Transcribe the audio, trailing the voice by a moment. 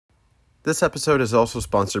This episode is also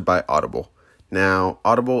sponsored by Audible. Now,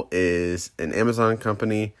 Audible is an Amazon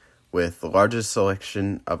company with the largest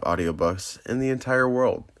selection of audiobooks in the entire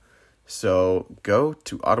world. So go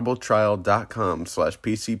to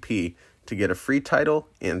audibletrial.com/PCP to get a free title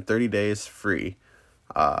and 30 days free.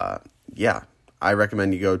 I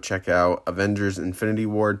recommend you go check out Avengers Infinity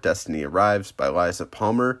War Destiny Arrives by Liza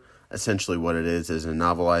Palmer. Essentially what it is a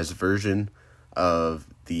novelized version of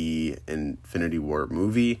the Infinity War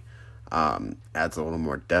movie. Adds a little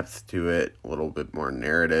more depth to it, a little bit more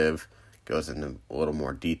narrative, goes into a little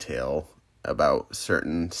more detail about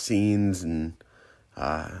certain scenes and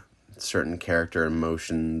certain character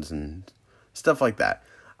emotions and stuff like that.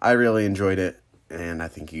 I really enjoyed it, and I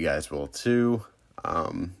think you guys will too.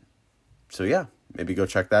 So yeah, maybe go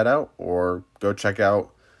check that out, or go check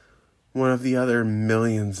out one of the other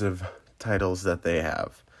millions of titles that they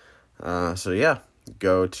have.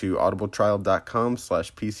 Go to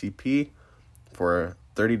audibletrial.com/PCP for a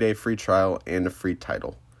 30-day free trial and a free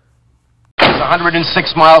title. It's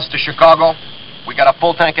 106 miles to Chicago. We got a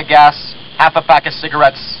full tank of gas, half a pack of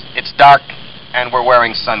cigarettes. It's dark, and we're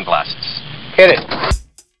wearing sunglasses. Hit it.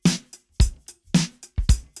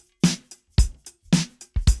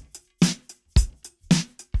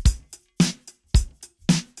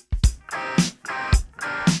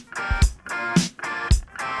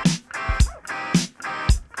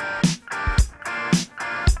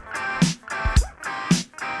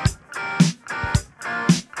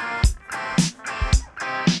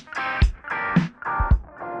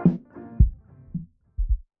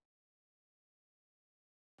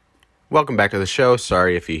 Welcome back to the show.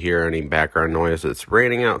 Sorry if you hear any background noise. It's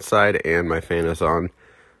raining outside and my fan is on.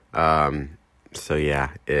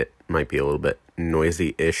 It might be a little bit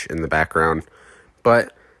noisy-ish in the background.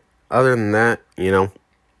 But other than that,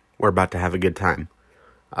 we're about to have a good time.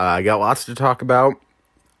 I got lots to talk about.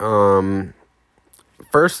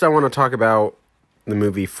 First, I want to talk about the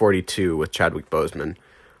movie 42 with Chadwick Boseman.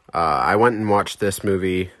 I went and watched this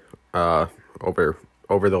movie over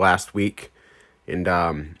the last week, and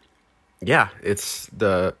it's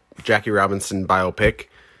the Jackie Robinson biopic,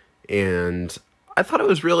 and I thought it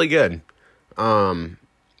was really good.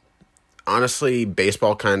 Honestly,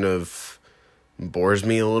 baseball kind of bores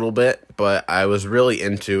me a little bit, but I was really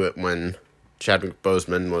into it when Chadwick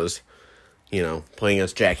Boseman was, playing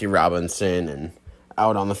as Jackie Robinson and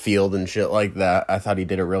out on the field and shit like that. I thought he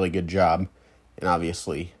did a really good job, and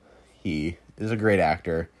obviously he is a great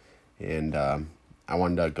actor, and I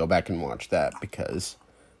wanted to go back and watch that because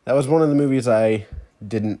that was one of the movies I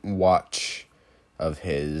didn't watch of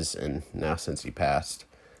his, and now since he passed,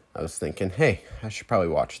 I was thinking, hey, I should probably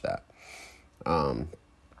watch that.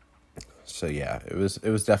 It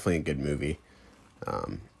was definitely a good movie.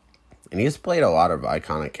 And he's played a lot of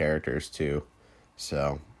iconic characters too.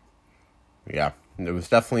 So, yeah, it was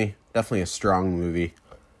definitely a strong movie.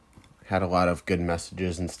 Had a lot of good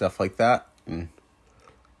messages and stuff like that. And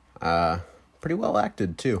pretty well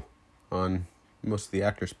acted too on most of the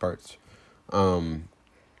actors' parts.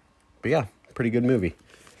 Pretty good movie.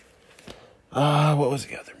 What was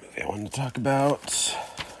the other movie I wanted to talk about?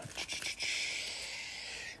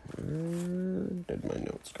 Where did my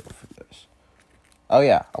notes go for this? Oh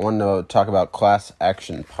yeah, I wanted to talk about Class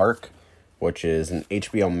Action Park, which is an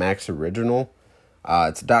HBO Max original.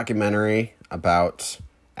 It's a documentary about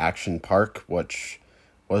Action Park, which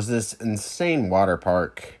was this insane water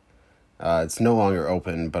park. It's no longer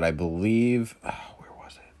open, but I believe... where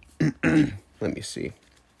was it? Let me see.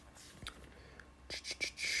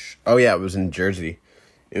 Oh, yeah, it was in Jersey.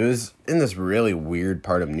 It was in this really weird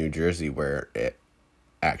part of New Jersey where it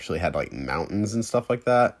actually had, mountains and stuff like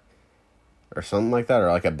that. Or something like that, or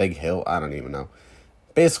a big hill. I don't even know.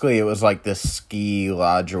 Basically, it was this ski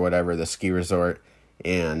lodge or whatever, the ski resort.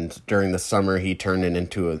 And during the summer, he turned it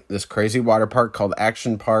into this crazy water park called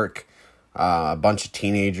Action Park. A bunch of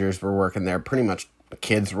teenagers were working there. Pretty much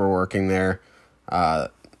kids were working there.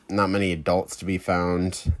 Not many adults to be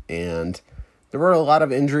found. And there were a lot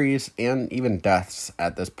of injuries and even deaths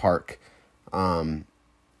at this park. And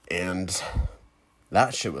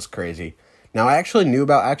that shit was crazy. Now, I actually knew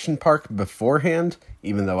about Action Park beforehand,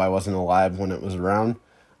 even though I wasn't alive when it was around.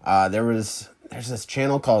 There's this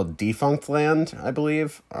channel called Defunct Land, I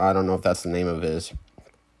believe. I don't know if that's the name of his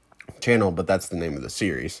channel, but that's the name of the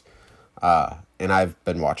series. And I've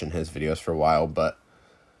been watching his videos for a while, but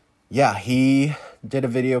yeah, he did a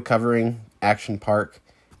video covering Action Park,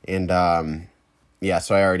 and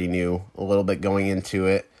so I already knew a little bit going into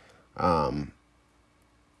it.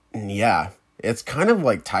 It's kind of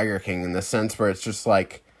like Tiger King in the sense where it's just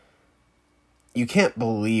you can't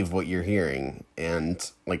believe what you're hearing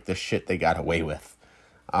and the shit they got away with.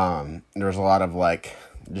 There was a lot of, like,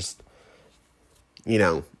 just, you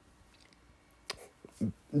know,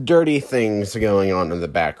 dirty things going on in the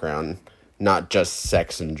background. Not just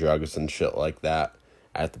sex and drugs and shit like that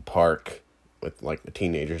at the park with, like, the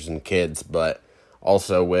teenagers and kids, but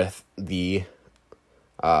also with the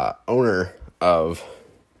owner of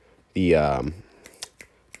the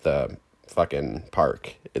fucking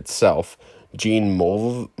park itself, Gene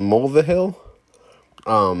Mulvihill.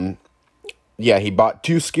 Yeah, he bought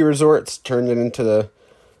 2 ski resorts, turned it into the,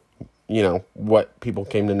 what people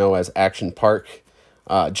came to know as Action Park.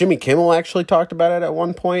 Jimmy Kimmel actually talked about it at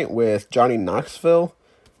one point with Johnny Knoxville.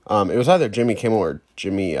 It was either Jimmy Kimmel or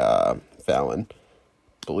Jimmy Fallon.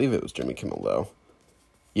 I believe it was Jimmy Kimmel, though.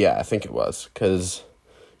 Yeah, I think it was, because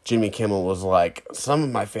Jimmy Kimmel was like, some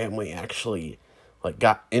of my family actually, like,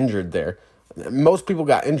 got injured there. Most people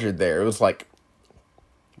got injured there. It was like,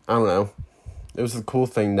 I don't know. It was a cool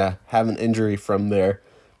thing to have an injury from there.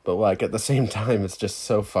 But, like, at the same time, it's just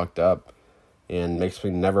so fucked up. And makes me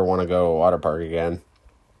never want to go to a water park again.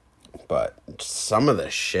 But some of the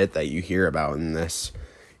shit that you hear about in this.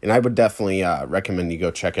 And I would definitely recommend you go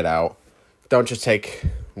check it out. Don't just take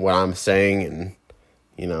what I'm saying and,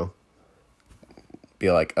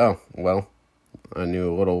 be like, oh, well, I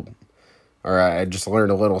knew a little, or I just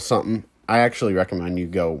learned a little something. I actually recommend you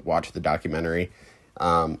go watch the documentary.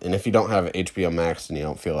 And if you don't have HBO Max and you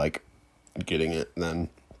don't feel like getting it, then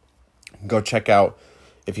go check out,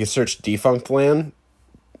 if you search Defunct Land,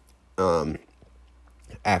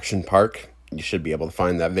 Action Park, you should be able to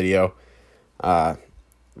find that video.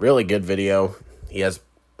 Really good video. He has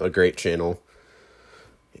a great channel.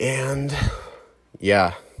 And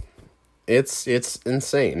yeah, it's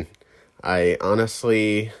insane. I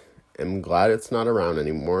honestly am glad it's not around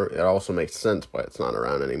anymore. It also makes sense why it's not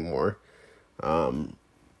around anymore.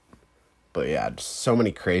 But yeah, just so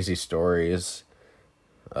many crazy stories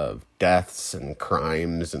of deaths and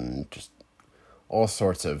crimes and just all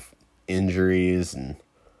sorts of injuries, and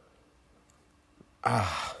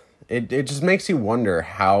it just makes you wonder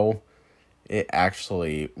how it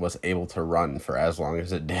actually was able to run for as long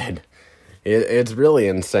as it did. It's really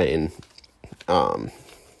insane. But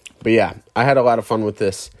yeah, I had a lot of fun with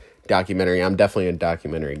this documentary. I'm definitely a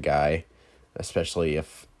documentary guy, especially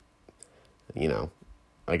if,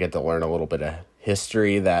 I get to learn a little bit of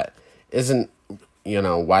history that isn't,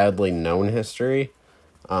 widely known history.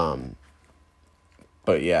 But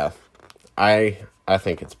yeah, I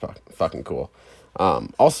think it's fucking cool.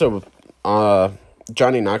 Also,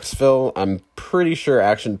 Johnny Knoxville, I'm pretty sure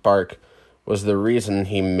Action Park was the reason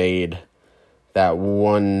he made that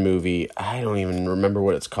one movie. I don't even remember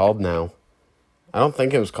what it's called now. I don't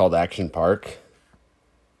think it was called Action Park.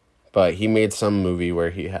 But he made some movie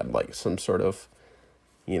where he had, like, some sort of,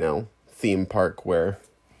 theme park where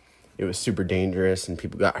it was super dangerous and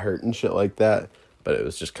people got hurt and shit like that. But it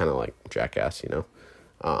was just kind of like Jackass,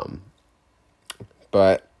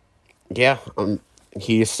 But, yeah,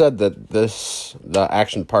 he said that the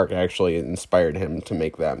Action Park actually inspired him to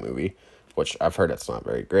make that movie, which I've heard it's not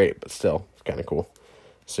very great, but still, it's kind of cool.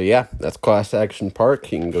 So yeah, that's Class Action Park.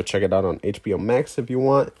 You can go check it out on HBO Max if you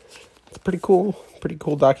want. It's pretty cool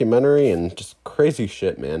documentary and just crazy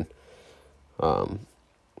shit, man.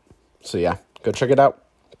 So yeah, go check it out.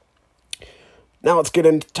 Now let's get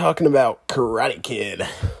into talking about Karate Kid.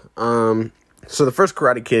 So the first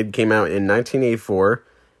Karate Kid came out in 1984.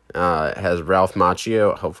 It has Ralph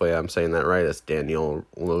Macchio. Hopefully I'm saying that right. It's Daniel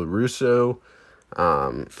LaRusso.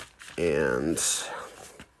 And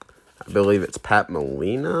I believe it's Pat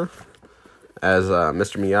Molina as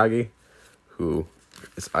Mr. Miyagi, who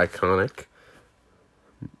is iconic.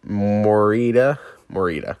 Morita.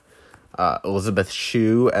 Elizabeth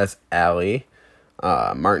Shue as Allie.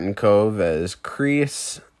 Martin Kove as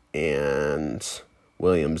Kreese. And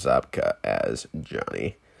William Zabka as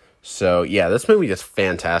Johnny. So, yeah, this movie is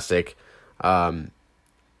fantastic.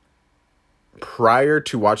 Prior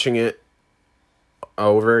to watching it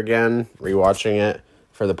over again, rewatching it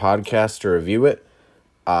for the podcast to review it,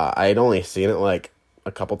 I had only seen it, like,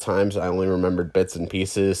 a couple times. I only remembered bits and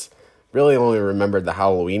pieces. Really only remembered the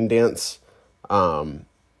Halloween dance.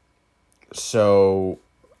 So,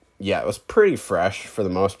 yeah, it was pretty fresh for the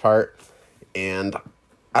most part. And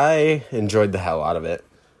I enjoyed the hell out of it.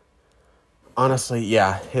 Honestly,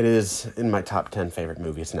 yeah, it is in my top 10 favorite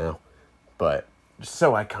movies now. But just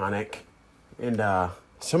so iconic. And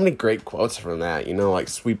so many great quotes from that. Like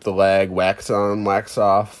sweep the leg, wax on, wax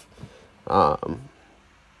off.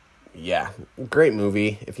 Yeah, great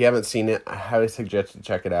movie. If you haven't seen it, I highly suggest you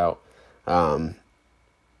check it out. And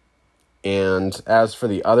as for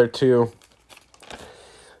the other two,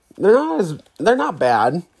 they're not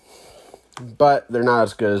bad. but they're not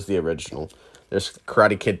as good as the original. There's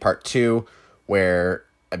Karate Kid Part 2, where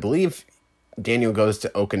I believe Daniel goes to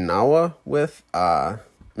Okinawa with Mr.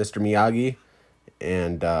 Miyagi,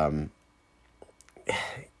 and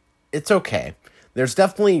it's okay. There's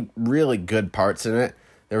definitely really good parts in it.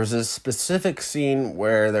 There was a specific scene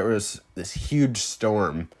where there was this huge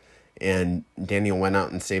storm, and Daniel went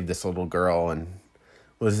out and saved this little girl, and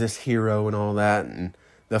was this hero and all that, and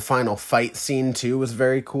the final fight scene, too, was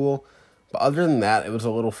very cool. But other than that, it was a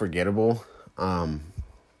little forgettable, and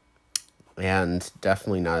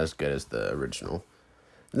definitely not as good as the original.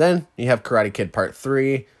 Then you have Karate Kid Part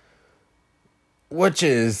 3, which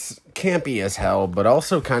is campy as hell, but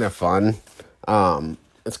also kind of fun.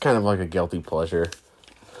 It's kind of like a guilty pleasure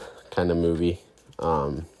kind of movie.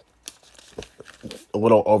 A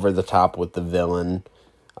little over the top with the villain,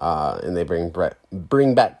 and they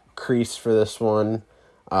bring back Kreese for this one.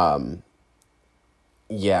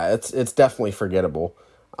 Yeah, it's definitely forgettable.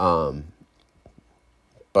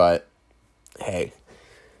 But hey,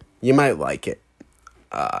 you might like it.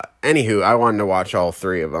 Anywho, I wanted to watch all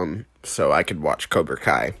three of them so I could watch Cobra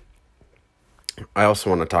Kai. I also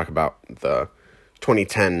want to talk about the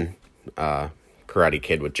 2010 Karate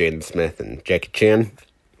Kid with Jaden Smith and Jackie Chan.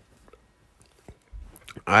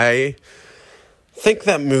 I think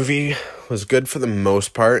that movie was good for the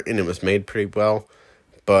most part, and it was made pretty well,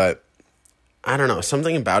 but I don't know,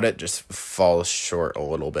 something about it just falls short a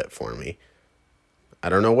little bit for me. I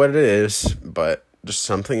don't know what it is, but just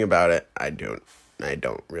something about it, I don't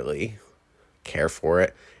really care for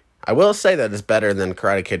it. I will say that it's better than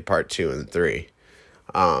Karate Kid Part 2 and 3.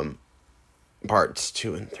 Parts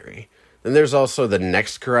 2 and 3. Then there's also the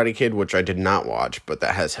next Karate Kid, which I did not watch, but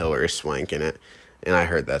that has Hilary Swank in it, and I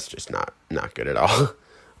heard that's just not good at all.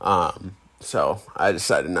 So I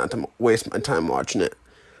decided not to waste my time watching it.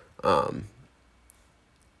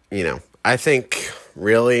 I think,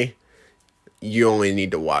 really, you only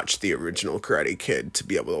need to watch the original Karate Kid to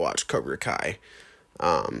be able to watch Cobra Kai.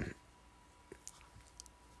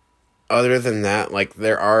 Other than that,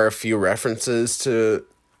 there are a few references to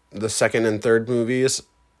the second and third movies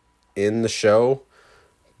in the show,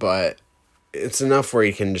 but it's enough where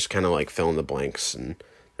you can just kind of fill in the blanks, and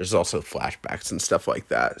there's also flashbacks and stuff like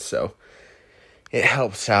that, so it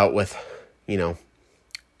helps out with,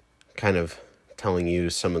 kind of telling you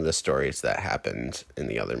some of the stories that happened in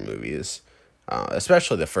the other movies,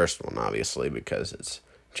 especially the first one, obviously, because it's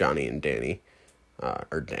Johnny and Danny,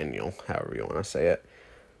 or Daniel, however you want to say it.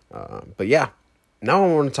 But yeah, now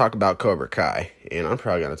I want to talk about Cobra Kai, and I'm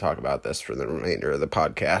probably going to talk about this for the remainder of the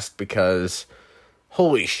podcast, because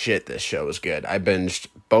holy shit, this show is good. I binged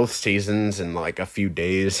both seasons in a few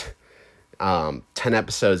days, 10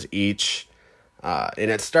 episodes each,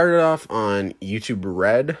 and it started off on YouTube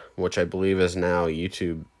Red, which I believe is now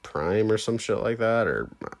YouTube Prime or some shit like that, or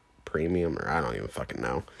Premium, or I don't even fucking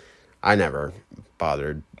know. I never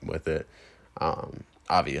bothered with it,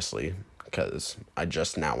 obviously, because I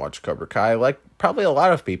just now watched Cobra Kai, like probably a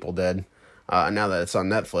lot of people did, now that it's on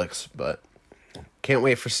Netflix, but can't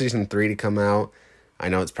wait for season 3 to come out. I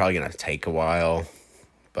know it's probably going to take a while,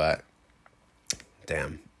 but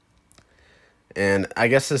damn. And I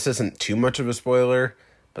guess this isn't too much of a spoiler,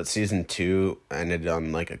 but season 2 ended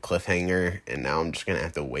on a cliffhanger, and now I'm just going to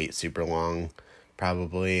have to wait super long,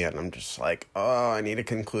 probably, and I'm just oh, I need a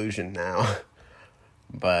conclusion now.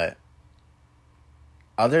 But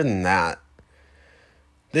other than that,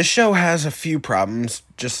 this show has a few problems,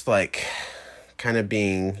 just kind of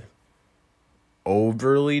being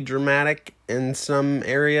overly dramatic in some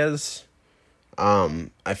areas.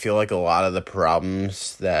 I feel like a lot of the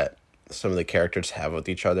problems that some of the characters have with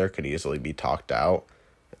each other could easily be talked out,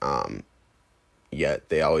 yet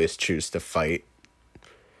they always choose to fight,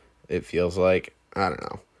 it feels like. I don't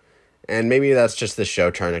know. And maybe that's just the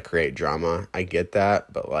show trying to create drama. I get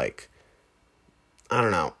that, but I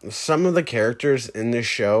don't know. Some of the characters in this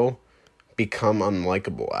show become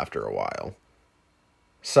unlikable after a while.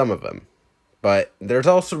 Some of them. But there's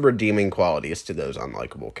also redeeming qualities to those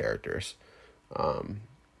unlikable characters.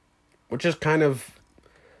 Which is kind of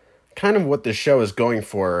what the show is going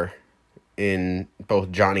for in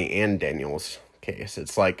both Johnny and Daniel's case.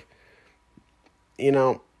 It's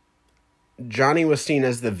Johnny was seen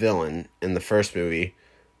as the villain in the first movie,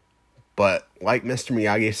 but like Mr.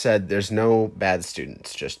 Miyagi said, there's no bad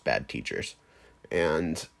students, just bad teachers.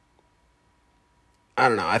 And I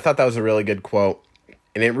don't know, I thought that was a really good quote,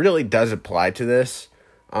 and it really does apply to this.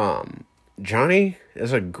 Johnny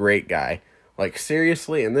is a great guy.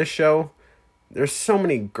 Seriously, in this show, there's so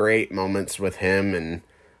many great moments with him and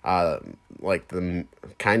the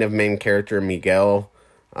kind of main character, Miguel,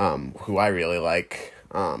 who I really like.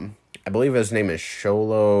 I believe his name is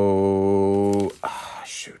Sholo. Ah,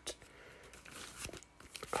 shoot.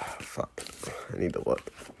 Fuck. I need to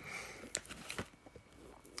look.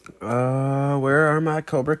 Where are my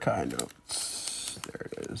Cobra Kai notes? There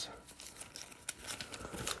it is.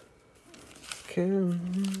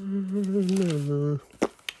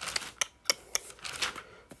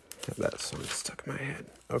 Have that song stuck in my head.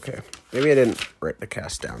 Okay. Maybe I didn't write the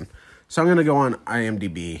cast down. So I'm going to go on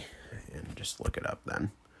IMDb and just look it up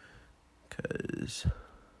then. Because,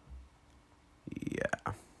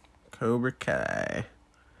 yeah. Cobra Kai.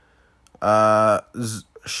 Sholo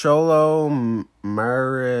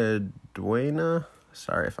Mariduena.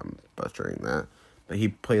 Sorry if I'm butchering that. But he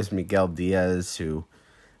plays Miguel Diaz, who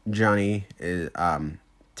Johnny is,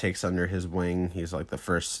 takes under his wing. He's like the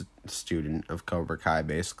first student of Cobra Kai,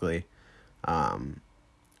 basically. And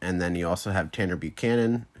then you also have Tanner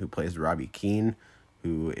Buchanan, who plays Robbie Keane,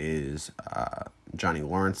 who is Johnny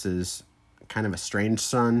Lawrence's kind of estranged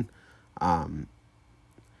son.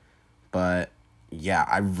 But yeah,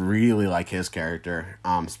 I really like his character.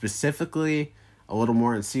 Specifically, a little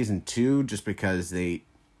more in season 2, just because they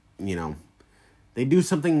do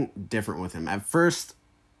something different with him. At first,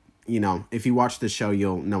 if you watch the show,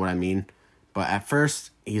 you'll know what I mean. But at first,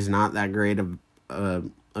 he's not that great of a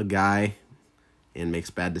guy and makes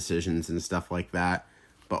bad decisions and stuff like that.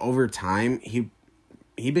 But over time, he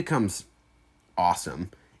becomes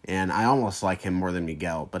awesome. And I almost like him more than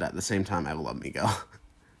Miguel, but at the same time, I love Miguel.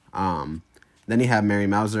 Then you have Mary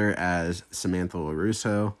Mauser as Samantha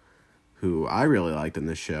LaRusso, who I really liked in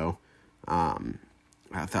this show.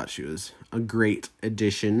 I thought she was a great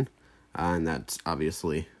addition, and that's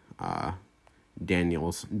obviously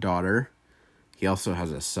Daniel's daughter. He also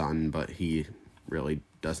has a son, but he really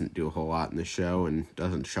doesn't do a whole lot in the show and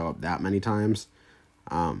doesn't show up that many times.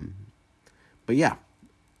 But yeah,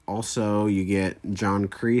 also you get John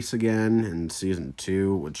Kreese again in season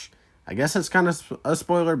 2, which I guess it's kind of a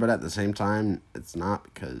spoiler, but at the same time, it's not,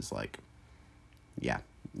 because, yeah,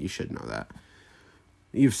 you should know that.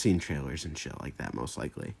 You've seen trailers and shit like that, most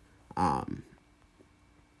likely. But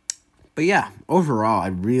yeah, overall, I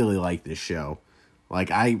really like this show.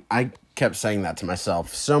 I kept saying that to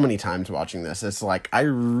myself so many times watching this. It's I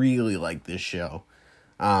really like this show.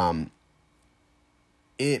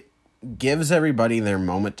 It gives everybody their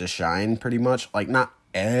moment to shine, pretty much. Not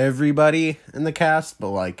everybody in the cast,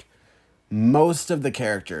 but, most of the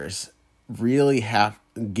characters really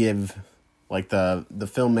give, the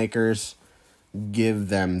filmmakers give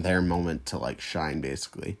them their moment to, shine,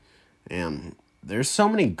 basically. And there's so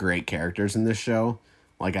many great characters in this show.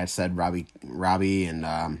 Like I said, Robbie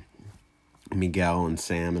and Miguel and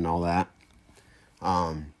Sam and all that.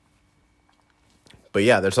 But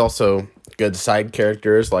yeah, there's also good side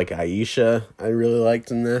characters like Aisha I really liked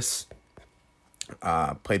in this.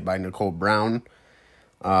 Played by Nicole Brown.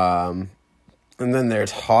 And then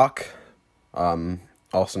there's Hawk,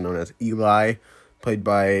 also known as Eli, played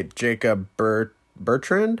by Jacob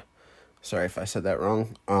Bertrand. Sorry if I said that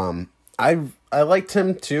wrong. I liked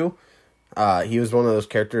him too. He was one of those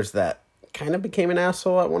characters that kind of became an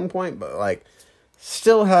asshole at one point, but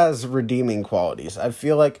still has redeeming qualities. I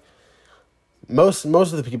feel like most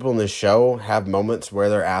of the people in this show have moments where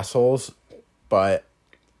they're assholes, but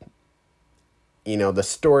the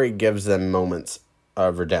story gives them moments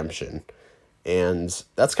of redemption. And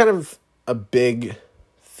that's kind of a big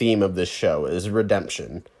theme of this show, is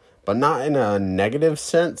redemption. But not in a negative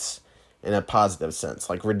sense, in a positive sense.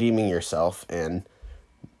 Redeeming yourself and,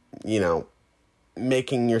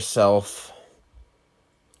 making yourself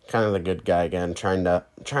kind of the good guy again.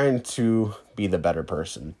 Trying to be the better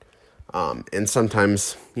person. And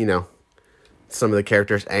sometimes, some of the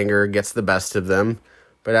characters' anger gets the best of them.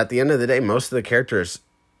 But at the end of the day, most of the characters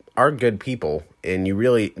are good people, and you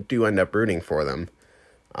really do end up rooting for them.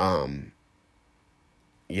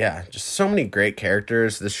 Yeah, just so many great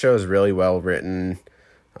characters. This show is really well written,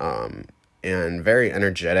 and very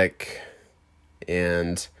energetic,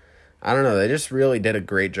 and I don't know, they just really did a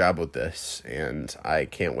great job with this, and I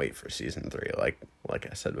can't wait for season 3, like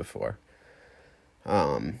I said before.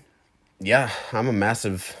 Yeah, I'm a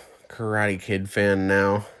massive Karate Kid fan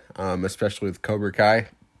now, especially with Cobra Kai.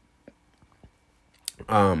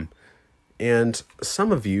 And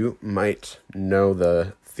some of you might know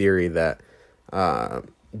the theory that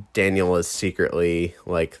Daniel is secretly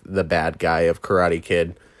the bad guy of Karate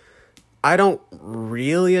Kid. I don't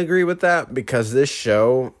really agree with that, because this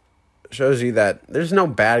show shows you that there's no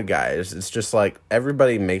bad guys. It's just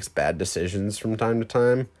everybody makes bad decisions from time to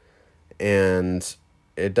time, and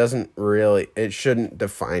it shouldn't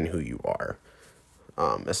define who you are,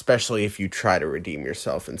 especially if you try to redeem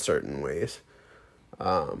yourself in certain ways.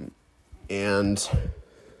 And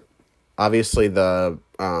obviously the,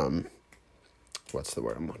 what's the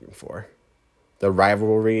word I'm looking for? The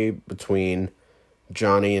rivalry between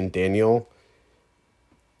Johnny and Daniel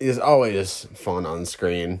is always fun on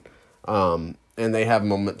screen. And they have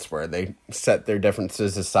moments where they set their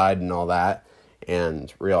differences aside and all that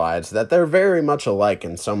and realize that they're very much alike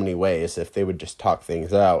in so many ways if they would just talk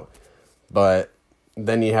things out. But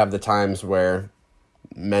then you have the times where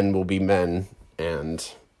men will be men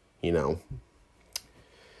and, you know,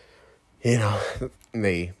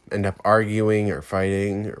 they end up arguing or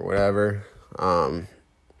fighting or whatever.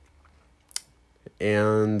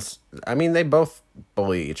 And, I mean, they both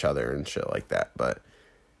bully each other and shit like that. But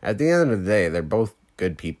at the end of the day, they're both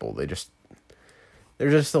good people. They're just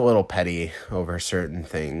a little petty over certain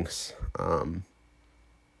things.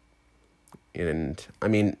 And, I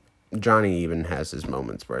mean, Johnny even has his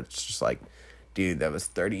moments where it's just like, dude, that was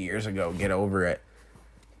 30 years ago. Get over it.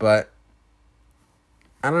 But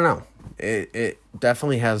I don't know. It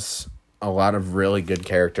definitely has a lot of really good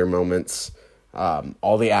character moments.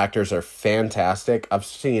 All the actors are fantastic. I've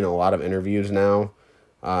seen a lot of interviews now,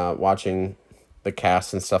 watching the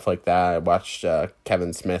cast and stuff like that. I watched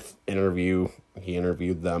Kevin Smith interview. He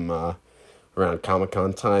interviewed them around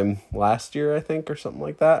Comic-Con time last year, I think, or something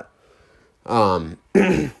like that.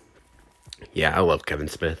 Yeah, I love Kevin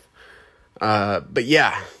Smith. But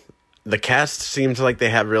yeah, the cast seems like they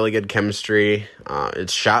have really good chemistry.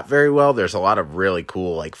 It's shot very well. There's a lot of really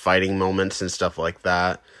cool, like, fighting moments and stuff like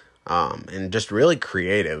that. And just really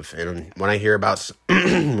creative. And when I hear about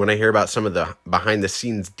some of the behind the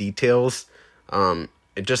scenes details,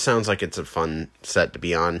 it just sounds like it's a fun set to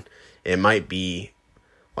be on. It might be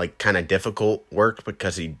like kind of difficult work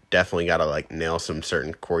because you definitely got to like nail some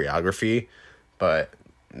certain choreography, but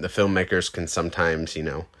the filmmakers can sometimes,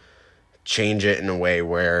 change it in a way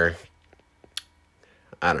where,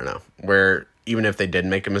 I don't know, where even if they did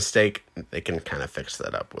make a mistake, they can kind of fix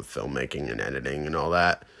that up with filmmaking and editing and all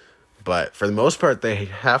that. But for the most part, they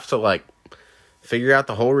have to like figure out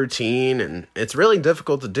the whole routine, and it's really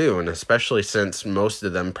difficult to do, and especially since most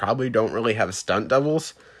of them probably don't really have stunt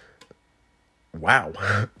doubles. Wow.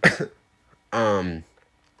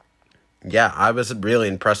 Yeah, I was really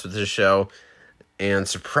impressed with this show and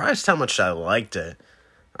surprised how much I liked it.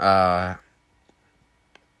 But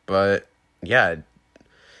yeah,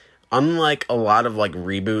 unlike a lot of like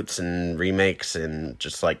reboots and remakes and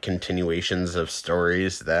just like continuations of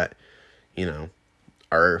stories that,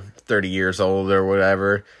 are 30 years old or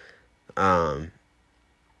whatever,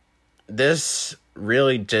 this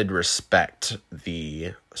really did respect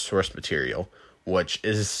the source material, which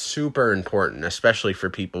is super important, especially for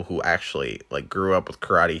people who actually like grew up with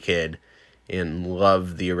Karate Kid and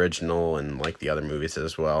love the original and like the other movies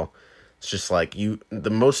as well. It's just like the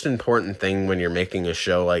most important thing when you're making a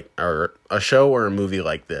show or a movie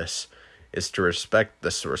like this is to respect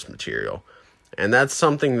the source material. And that's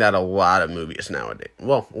something that a lot of movies nowadays,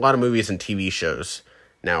 a lot of movies and TV shows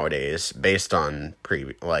nowadays based on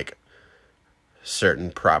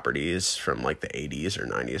certain properties from like the 80s or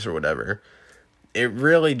 90s or whatever, it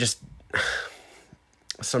really just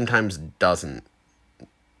sometimes doesn't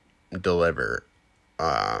deliver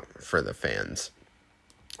for the fans.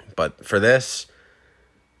 But for this,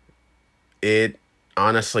 it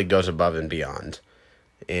honestly goes above and beyond.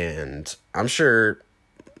 And I'm sure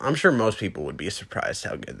most people would be surprised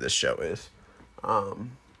how good this show is.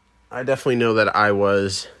 I definitely know that I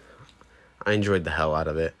enjoyed the hell out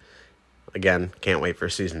of it. Again, can't wait for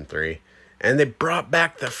season 3. And they brought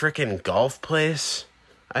back the freaking golf place,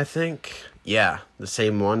 I think. Yeah, the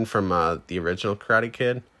same one from the original Karate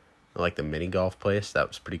Kid. Like the mini golf place. That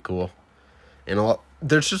was pretty cool. And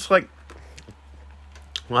there's just like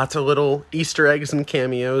lots of little Easter eggs and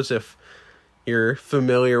cameos if you're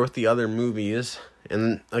familiar with the other movies.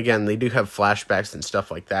 And again, they do have flashbacks and stuff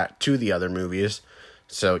like that to the other movies.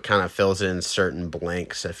 So it kind of fills in certain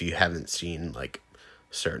blanks if you haven't seen like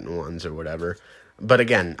certain ones or whatever. But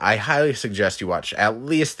again, I highly suggest you watch at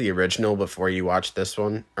least the original before you watch this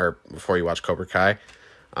one, or before you watch Cobra Kai.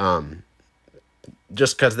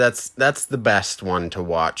 Just because that's the best one to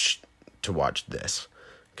watch this.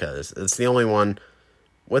 Because it's the only one,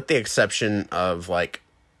 with the exception of like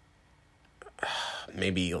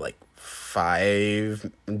maybe like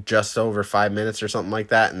just over 5 minutes or something like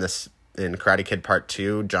that. In Karate Kid Part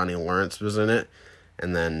 2, Johnny Lawrence was in it.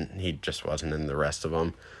 And then he just wasn't in the rest of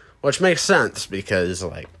them. Which makes sense because,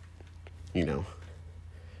 like,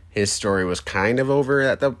 his story was kind of over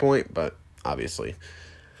at that point. But, obviously,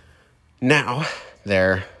 now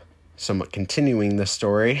they're somewhat continuing the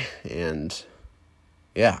story. And,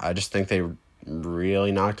 yeah, I just think they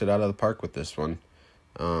really knocked it out of the park with this one.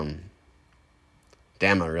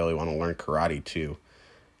 damn, I really want to learn karate too.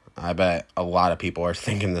 I bet a lot of people are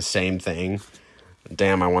thinking the same thing.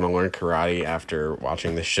 Damn, I want to learn karate after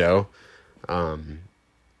watching this show.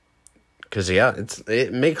 Because, yeah,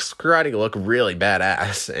 it makes karate look really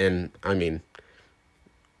badass. And, I mean,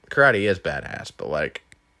 karate is badass, but, like,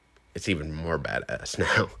 it's even more badass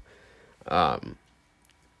now.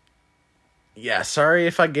 Yeah, sorry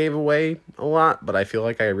if I gave away a lot, but I feel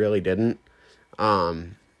like I really didn't.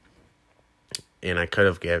 And I could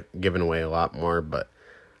have given away a lot more, but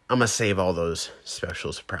I'm going to save all those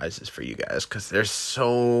special surprises for you guys, because there's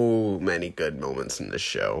so many good moments in this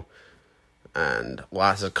show, and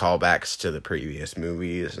lots of callbacks to the previous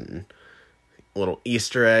movies, and little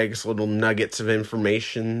Easter eggs, little nuggets of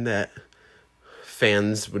information that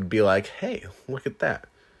fans would be like, hey, look at that.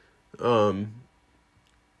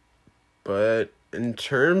 But in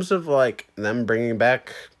terms of, like, them bringing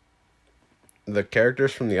back the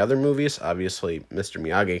characters from the other movies, obviously Mr.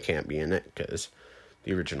 Miyagi can't be in it, because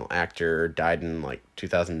the original actor died in, like,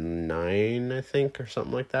 2009, I think, or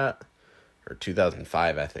something like that. Or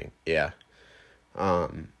 2005, I think. Yeah.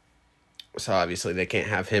 So obviously they can't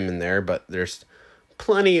have him in there, but there's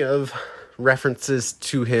plenty of references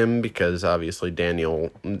to him, because obviously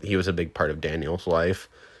he was a big part of Daniel's life.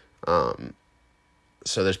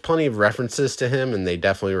 So there's plenty of references to him, and they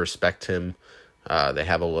definitely respect him. They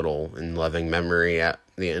have a little in loving memory at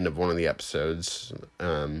the end of one of the episodes.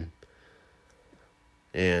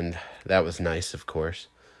 And that was nice, of course.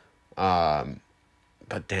 But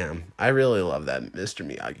damn, I really love that Mr.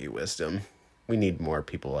 Miyagi wisdom. We need more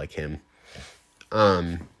people like him.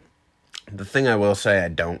 The thing I will say I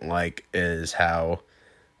don't like is how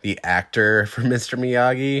the actor for Mr.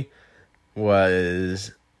 Miyagi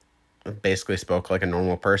basically spoke like a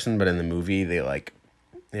normal person, but in the movie they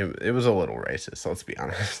it was a little racist, let's be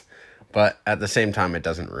honest. But at the same time, it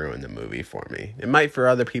doesn't ruin the movie for me. It might for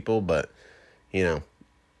other people, but, you know,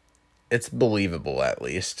 it's believable at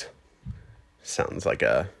least. Sounds like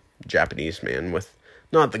a Japanese man with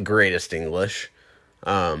not the greatest English.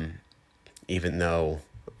 Even though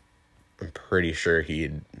I'm pretty sure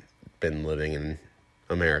he'd been living in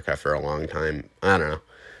America for a long time. I don't know.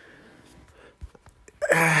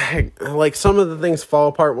 Like, some of the things fall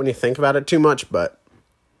apart when you think about it too much, but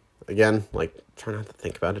again, like, try not to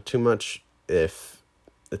think about it too much. If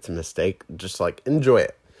it's a mistake, just, like, enjoy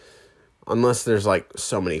it. Unless there's, like,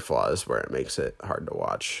 so many flaws where it makes it hard to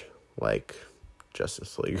watch, like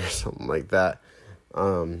Justice League or something like that.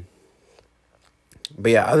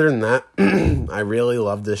 But yeah, other than that, I really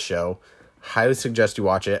love this show. Highly suggest you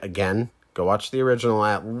watch it. Again, go watch the original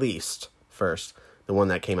at least first. The one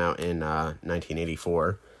that came out in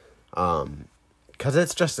 1984. Because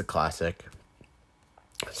it's just a classic.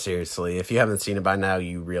 Seriously, if you haven't seen it by now,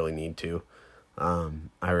 you really need to.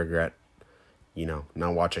 I regret,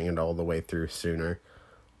 not watching it all the way through sooner.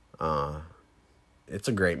 It's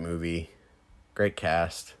a great movie. Great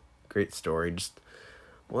cast. Great story. Just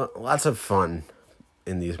lots of fun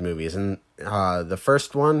in these movies. And the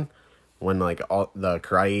first one, when all the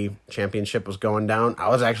karate championship was going down, I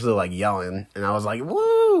was actually yelling, and I was like,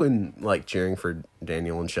 woo, and cheering for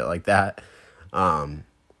Daniel and shit like that.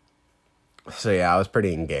 So yeah, I was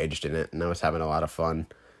pretty engaged in it, and I was having a lot of fun.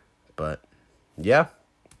 But yeah,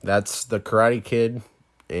 that's the Karate Kid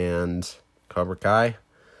and Cobra Kai.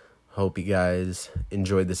 Hope you guys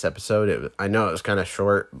enjoyed this episode. I know it was kind of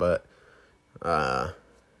short, but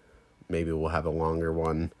maybe we'll have a longer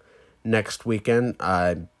one next weekend.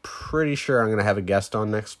 I'm pretty sure I'm going to have a guest on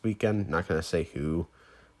next weekend. Not going to say who.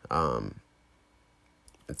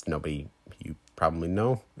 It's nobody you probably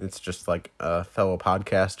know. It's just a fellow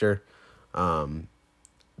podcaster.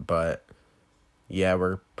 But yeah,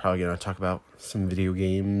 we're probably going to talk about some video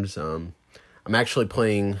games. I'm actually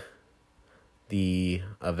playing the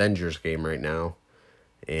Avengers game right now,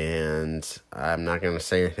 and I'm not going to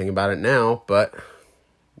say anything about it now, but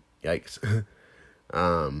yikes.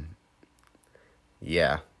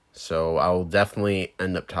 Yeah, so I'll definitely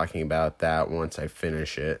end up talking about that once I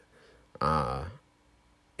finish it.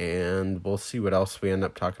 And we'll see what else we end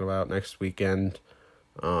up talking about next weekend.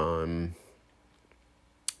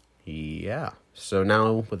 Yeah, so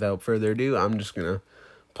now without further ado, I'm just gonna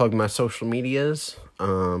plug my social medias.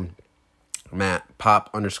 I'm at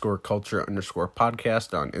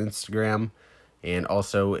pop_culture_podcast on Instagram, and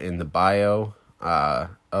also in the bio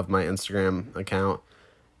of my Instagram account,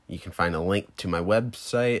 you can find a link to my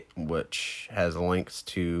website, which has links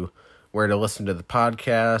to where to listen to the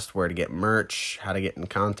podcast, where to get merch, how to get in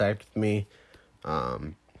contact with me,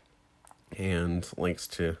 and links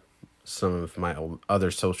to some of my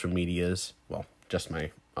other social medias. Well, just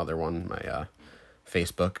my other one, my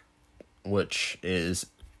Facebook. which is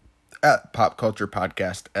at Pop Culture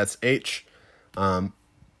Podcast SH. Got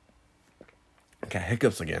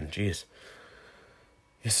hiccups again, jeez.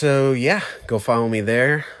 So yeah, go follow me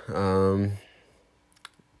there.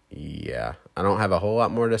 Yeah, I don't have a whole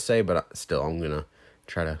lot more to say, but still, I'm gonna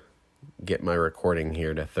try to get my recording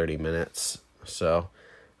here to 30 minutes. So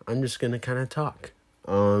I'm just gonna kind of talk.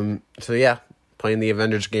 So yeah, playing the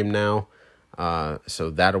Avengers game now. So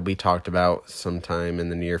that'll be talked about sometime in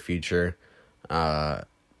the near future. Haven't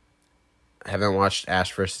watched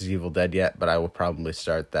Ash vs. Evil Dead yet, but I will probably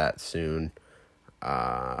start that soon.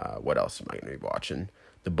 What else am I going to be watching?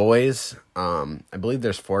 The Boys. I believe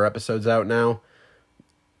there's 4 episodes out now.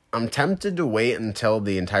 I'm tempted to wait until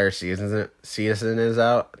the entire season is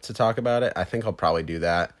out to talk about it. I think I'll probably do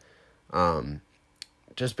that.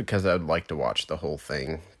 Just because I would like to watch the whole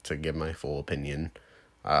thing to give my full opinion.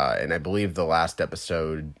 And I believe the last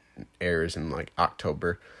episode airs in like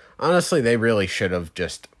October. Honestly, they really should have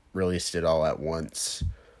just released it all at once.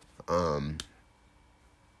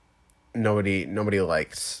 Nobody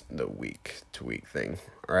likes the week to week thing,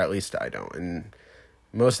 or at least I don't. And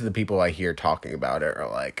most of the people I hear talking about it are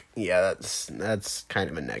like, yeah, that's kind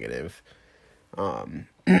of a negative. I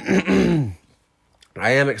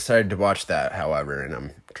am excited to watch that, however, and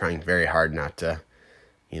I'm trying very hard not to,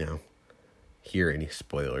 hear any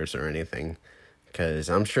spoilers or anything, because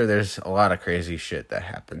I'm sure there's a lot of crazy shit that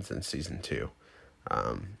happens in season 2,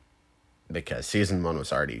 because season 1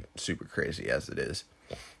 was already super crazy as it is.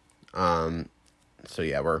 So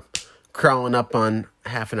yeah, we're crawling up on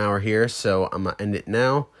half an hour here, so I'm gonna end it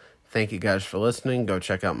now. Thank you guys for listening. Go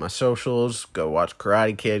check out my socials. Go watch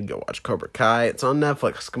Karate Kid. Go watch Cobra Kai. It's on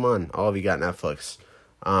Netflix. Come on, all of you got Netflix.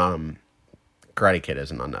 Karate Kid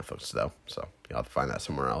isn't on Netflix though, so you'll have to find that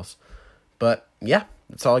somewhere else. But yeah,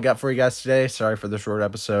 that's all I got for you guys today. Sorry for the short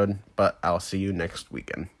episode, but I'll see you next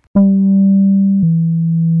weekend.